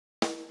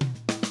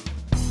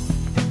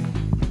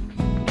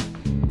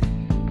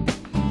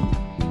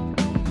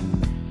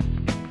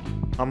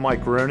I'm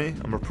Mike Rooney.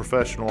 I'm a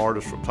professional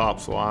artist from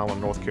Topsail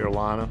Island, North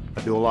Carolina.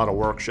 I do a lot of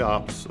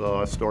workshops.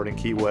 I start in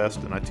Key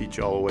West and I teach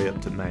all the way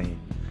up to Maine.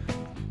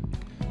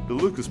 The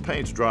Lukas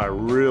paints dry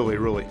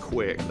really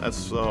quick.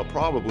 That's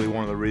probably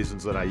one of the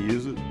reasons that I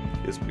use it,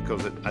 is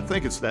because I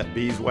think it's that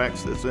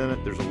beeswax that's in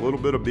it. There's a little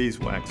bit of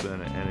beeswax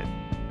in it, and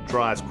it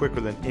dries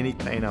quicker than any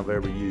paint I've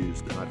ever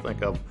used. And I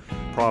think I've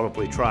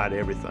probably tried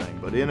everything.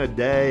 But in a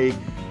day,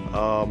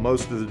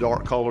 most of the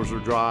dark colors are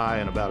dry,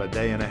 and about a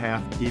day and a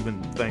half,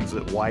 even things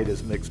that white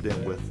is mixed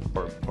in with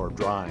are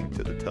drying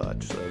to the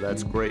touch. So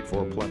that's great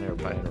for a plein air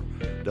painter.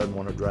 Doesn't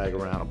want to drag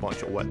around a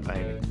bunch of wet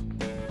paintings.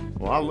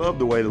 Well, I love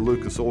the way the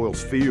Lukas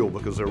oils feel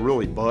because they're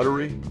really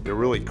buttery, they're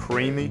really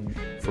creamy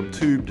from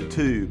tube to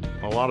tube.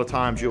 A lot of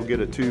times you'll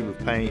get a tube of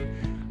paint,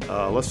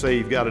 let's say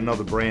you've got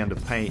another brand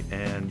of paint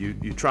and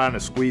you're trying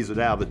to squeeze it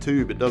out of the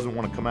tube. It doesn't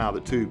want to come out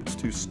of the tube, it's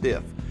too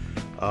stiff.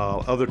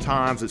 Other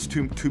times it's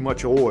too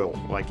much oil.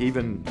 Like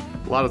even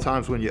a lot of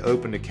times when you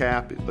open the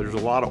cap, there's a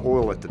lot of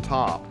oil at the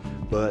top.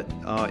 But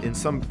in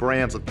some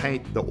brands of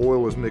paint, the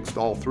oil is mixed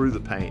all through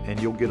the paint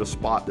and you'll get a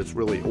spot that's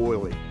really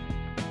oily.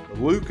 The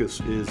Lukas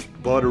is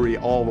buttery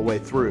all the way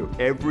through.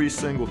 Every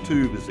single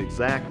tube is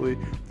exactly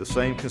the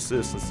same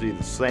consistency,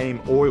 the same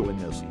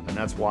oiliness, and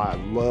that's why I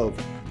love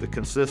the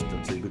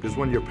consistency, because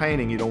when you're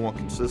painting, you don't want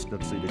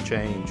consistency to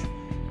change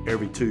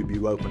every tube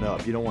you open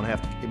up. You don't want to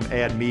have to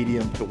add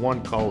medium to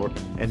one color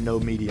and no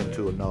medium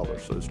to another.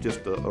 So it's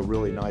just a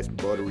really nice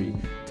buttery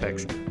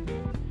texture.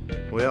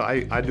 Well,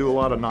 I do a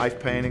lot of knife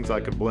paintings.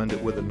 I could blend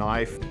it with a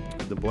knife.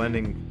 The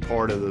blending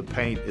part of the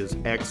paint is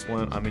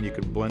excellent. I mean, you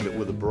can blend it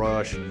with a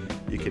brush.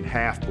 You can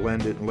half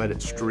blend it and let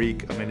it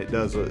streak. I mean, it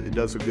does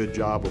a good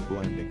job of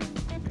blending.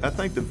 I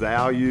think the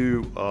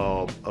value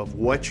of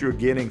what you're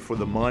getting for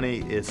the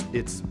money is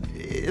it's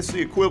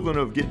the equivalent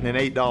of getting an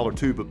 $8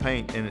 tube of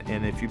paint,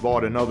 and if you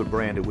bought another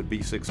brand, it would be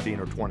 $16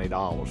 or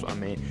 $20. I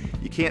mean,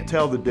 you can't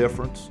tell the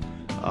difference,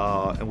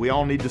 and we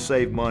all need to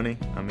save money.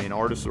 I mean,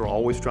 artists are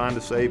always trying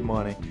to save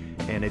money,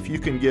 and if you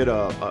can get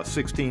a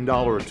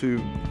 $16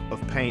 tube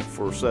of paint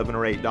for $7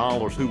 or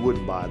 $8, who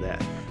wouldn't buy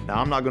that? Now,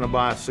 I'm not going to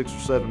buy a $6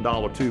 or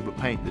 $7 tube of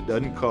paint that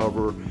doesn't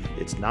cover,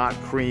 it's not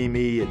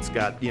creamy, it's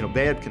got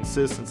bad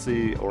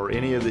consistency or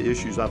any of the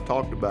issues I've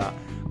talked about.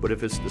 But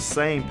if it's the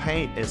same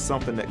paint as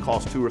something that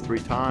costs 2 or 3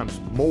 times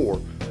more,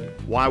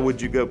 why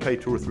would you go pay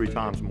 2 or 3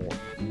 times more?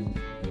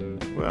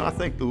 Well, I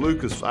think the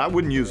Lukas, I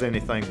wouldn't use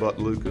anything but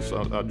Lukas.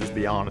 I'll just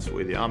be honest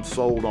with you. I'm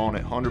sold on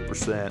it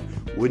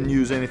 100%. Wouldn't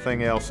use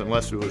anything else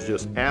unless it was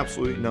just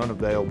absolutely none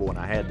available and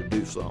I had to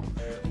do something.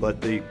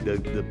 But the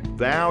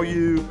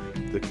value,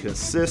 the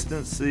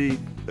consistency,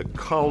 the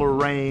color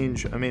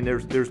range, I mean,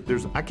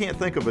 I can't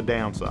think of a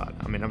downside.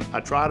 I mean, I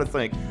try to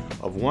think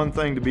of one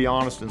thing, to be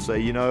honest, and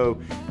say,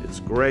 it's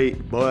great,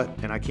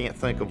 and I can't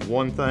think of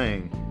one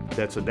thing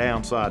that's a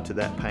downside to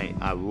that paint.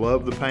 I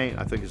love the paint.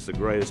 I think it's the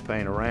greatest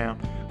paint around.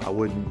 I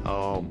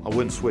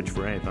wouldn't switch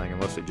for anything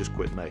unless they just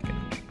quit making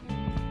it.